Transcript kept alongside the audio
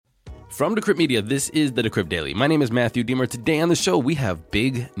From Decrypt Media, this is the Decrypt Daily. My name is Matthew Deemer. Today on the show, we have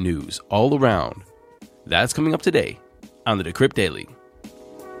big news all around. That's coming up today on the Decrypt Daily.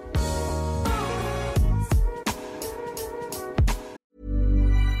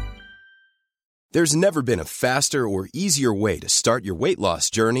 There's never been a faster or easier way to start your weight loss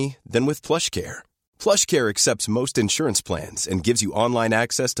journey than with PlushCare. PlushCare accepts most insurance plans and gives you online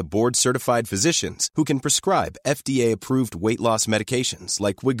access to board-certified physicians who can prescribe FDA-approved weight loss medications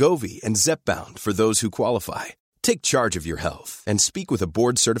like Wegovy and Zepbound for those who qualify. Take charge of your health and speak with a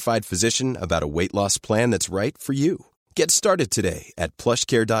board-certified physician about a weight loss plan that's right for you. Get started today at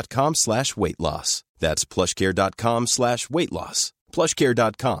plushcare.com/weight loss. That's plushcare.com/weight loss.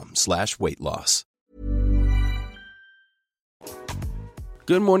 plushcare.com/weight loss.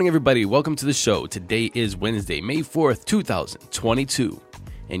 Good morning, everybody. Welcome to the show. Today is Wednesday, May 4th, 2022,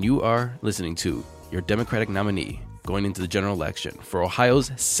 and you are listening to your Democratic nominee going into the general election for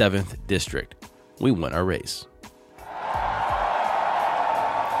Ohio's 7th District. We won our race.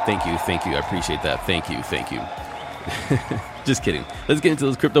 Thank you. I appreciate that. Thank you. Just kidding. Let's get into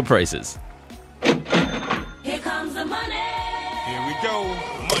those crypto prices. Here comes the money. Here we go.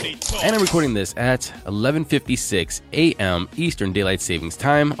 Money talk. And I'm recording this at 11:56 a.m. Eastern Daylight Savings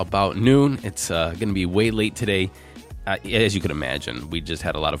Time, about noon. It's going to be way late today. As you can imagine, we just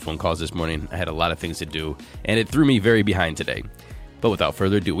had a lot of phone calls this morning. I had a lot of things to do, and it threw me very behind today. But without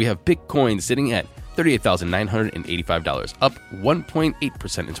further ado, we have Bitcoin sitting at $38,985, up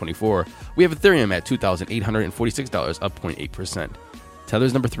 1.8% in 24. We have Ethereum at $2,846, up 0.8%.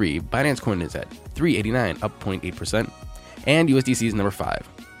 Tether's number 3. Binance Coin is at $389, up 0.8%. And USDC is number 5.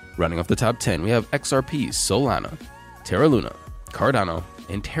 Running off the top 10, we have XRP, Solana, Terra Luna, Cardano,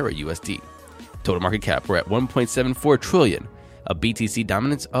 and Terra USD. Total market cap, we're at $1.74 trillion, a BTC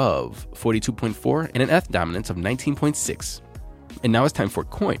dominance of 42.4, and an ETH dominance of 19.6. And now it's time for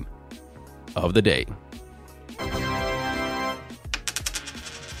Coin of the Day.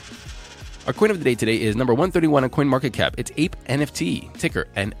 Our coin of the day today is number 131 on CoinMarketCap. It's Ape NFT, ticker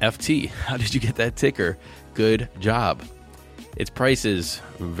NFT. How did you get that ticker? Good job. Its price is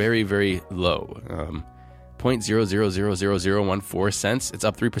very, very low. 0.000014 cents. It's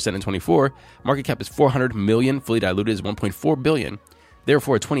up 3% in 24. Market cap is 400 million. Fully diluted is 1.4 billion.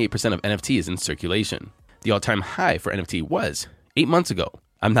 Therefore, 28% of NFT is in circulation. The all-time high for NFT was 8 months ago.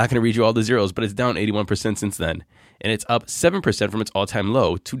 I'm not going to read you all the zeros, but it's down 81% since then. And it's up 7% from its all-time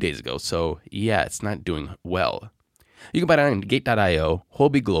low 2 days ago. So yeah, it's not doing well. You can buy it on Gate.io,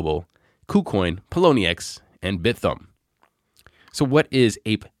 Huobi Global, KuCoin, Poloniex, and BitThumb. So what is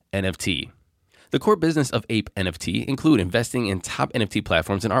Ape NFT? The core business of Ape NFT include investing in top NFT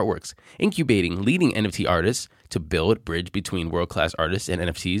platforms and artworks, incubating leading NFT artists to build bridge between world-class artists and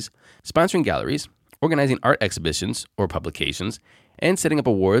NFTs, sponsoring galleries, organizing art exhibitions or publications, and setting up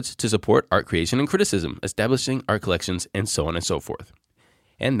awards to support art creation and criticism, establishing art collections, and so on and so forth.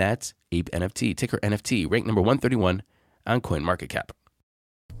 And that's Ape NFT, ticker NFT, ranked number 131 on CoinMarketCap.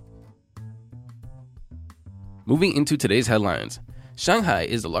 Moving into today's headlines, Shanghai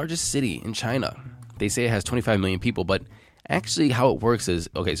is the largest city in China. They say it has 25 million people, but actually how it works is,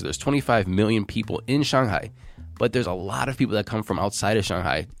 okay, so there's 25 million people in Shanghai, but there's a lot of people that come from outside of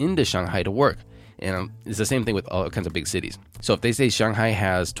Shanghai into Shanghai to work. And it's the same thing with all kinds of big cities. So if they say Shanghai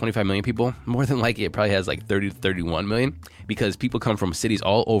has 25 million people, more than likely it probably has like 30 to 31 million, because people come from cities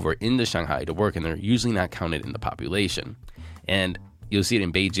all over into Shanghai to work, and they're usually not counted in the population. And you'll see it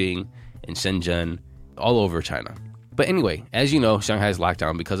in Beijing, in Shenzhen, all over China. But anyway, as you know, Shanghai is locked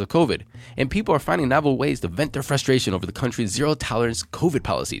down because of COVID, and people are finding novel ways to vent their frustration over the country's zero-tolerance COVID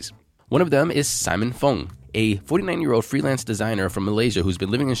policies. One of them is Simon Feng, a 49-year-old freelance designer from Malaysia who's been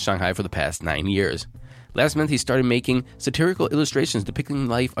living in Shanghai for the past 9 years. Last month, he started making satirical illustrations depicting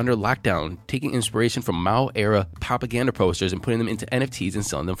life under lockdown, taking inspiration from Mao-era propaganda posters and putting them into NFTs and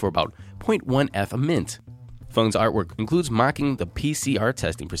selling them for about 0.1 ETH a mint. Feng's artwork includes mocking the PCR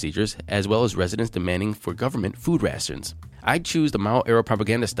testing procedures, as well as residents demanding for government food rations. I choose the Mao-era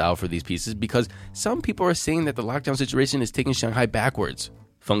propaganda style for these pieces because some people are saying that the lockdown situation is taking Shanghai backwards.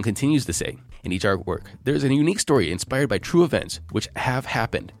 Feng continues to say, in each artwork, there is a unique story inspired by true events which have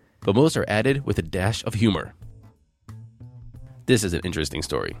happened, but most are added with a dash of humor. This is an interesting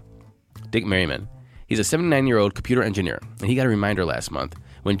story. Dick Merriman. He's a 79-year-old computer engineer, and he got a reminder last month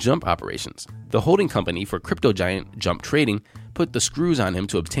when Jump Operations, the holding company for crypto giant Jump Trading, put the screws on him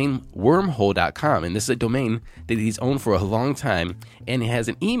to obtain wormhole.com, and this is a domain that he's owned for a long time, and it has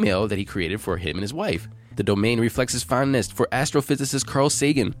an email that he created for him and his wife. The domain reflects his fondness for astrophysicist Carl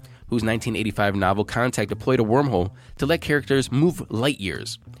Sagan, whose 1985 novel Contact deployed a wormhole to let characters move light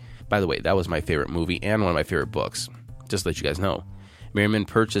years. By the way, that was my favorite movie and one of my favorite books, just to let you guys know. Merriman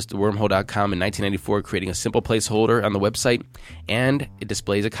purchased wormhole.com in 1994, creating a simple placeholder on the website, and it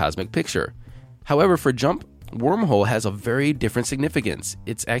displays a cosmic picture. However, for Jump, Wormhole has a very different significance.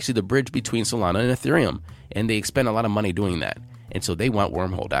 It's actually the bridge between Solana and Ethereum, and they expend a lot of money doing that. And so they want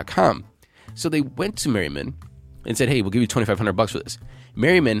wormhole.com. So they went to Merriman and said, hey, we'll give you $2,500 for this.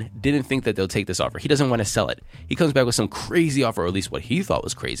 Merriman didn't think that they'll take this offer. He doesn't want to sell it. He comes back with some crazy offer, or at least what he thought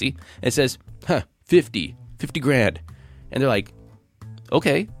was crazy, and says, 50 grand. And they're like,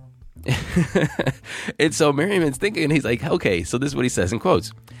 okay. And so Merriman's thinking, and he's like, okay, so this is what he says in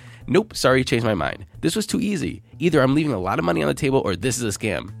quotes. Nope, sorry, changed my mind. This was too easy. Either I'm leaving a lot of money on the table or this is a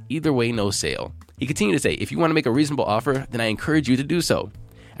scam. Either way, no sale. He continued to say, if you want to make a reasonable offer, then I encourage you to do so.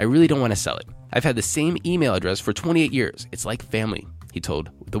 I really don't want to sell it. I've had the same email address for 28 years. It's like family, he told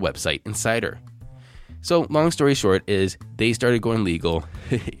the website Insider. So long story short is they started going legal.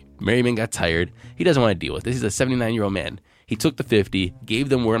 Merriman got tired. He doesn't want to deal with this. He's a 79-year-old man. He took the 50, gave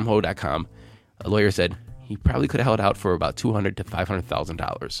them wormhole.com. A lawyer said he probably could have held out for about $200,000 to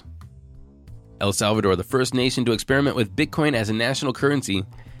 $500,000. El Salvador, the first nation to experiment with Bitcoin as a national currency,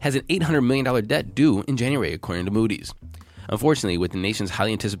 has an $800 million debt due in January, according to Moody's. Unfortunately, with the nation's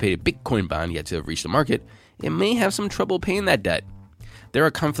highly anticipated Bitcoin bond yet to have reached the market, it may have some trouble paying that debt. There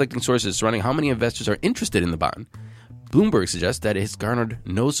are conflicting sources surrounding how many investors are interested in the bond. Bloomberg suggests that it has garnered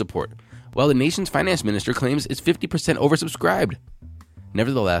no support, while the nation's finance minister claims it's 50% oversubscribed.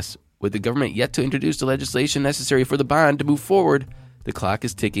 Nevertheless, with the government yet to introduce the legislation necessary for the bond to move forward, the clock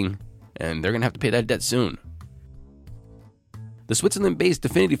is ticking, and they're going to have to pay that debt soon. The Switzerland-based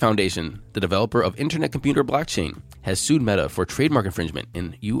Dfinity Foundation, the developer of Internet Computer Blockchain, has sued Meta for trademark infringement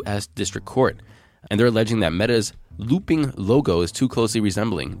in U.S. District Court, and they're alleging that Meta's looping logo is too closely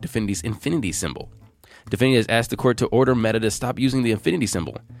resembling Dfinity's infinity symbol. Dfinity has asked the court to order Meta to stop using the infinity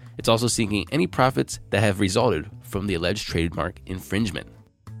symbol. It's also seeking any profits that have resulted from the alleged trademark infringement.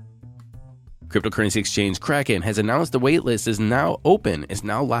 Cryptocurrency exchange Kraken has announced the waitlist is now open, is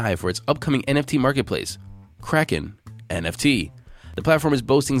now live for its upcoming NFT marketplace, Kraken NFT. The platform is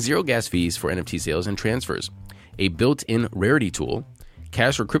boasting zero gas fees for NFT sales and transfers, a built-in rarity tool,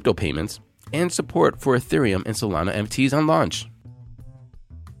 cash or crypto payments, and support for Ethereum and Solana NFTs on launch.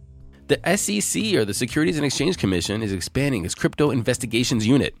 The SEC, or the Securities and Exchange Commission, is expanding its crypto investigations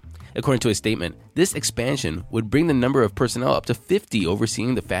unit. According to a statement, this expansion would bring the number of personnel up to 50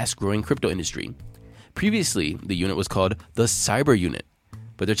 overseeing the fast-growing crypto industry. Previously, the unit was called the Cyber Unit,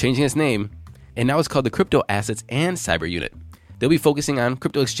 but they're changing its name, and now it's called the Crypto Assets and Cyber Unit. They'll be focusing on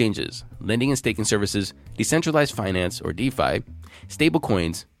crypto exchanges, lending and staking services, decentralized finance, or DeFi,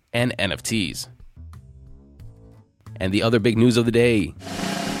 stablecoins, and NFTs. And the other big news of the day.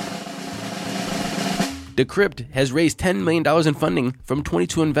 Decrypt has raised $10 million in funding from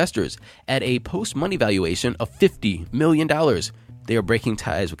 22 investors at a post-money valuation of $50 million. They are breaking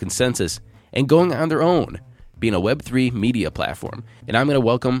ties with Consensus and going on their own, being a Web3 media platform. And I'm going to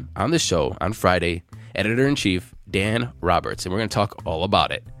welcome on the show on Friday, Editor-in-Chief Dan Roberts, and we're going to talk all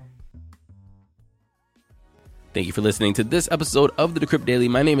about it. Thank you for listening to this episode of the Decrypt Daily.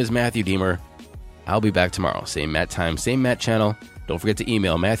 My name is Matthew Deemer. I'll be back tomorrow. Same Matt time, same Matt channel. Don't forget to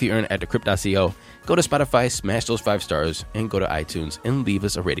email MatthewEarn@decrypt.co. Go to Spotify, smash those 5 stars, and go to iTunes and leave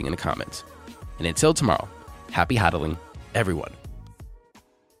us a rating in the comments. And until tomorrow, happy hodling, everyone.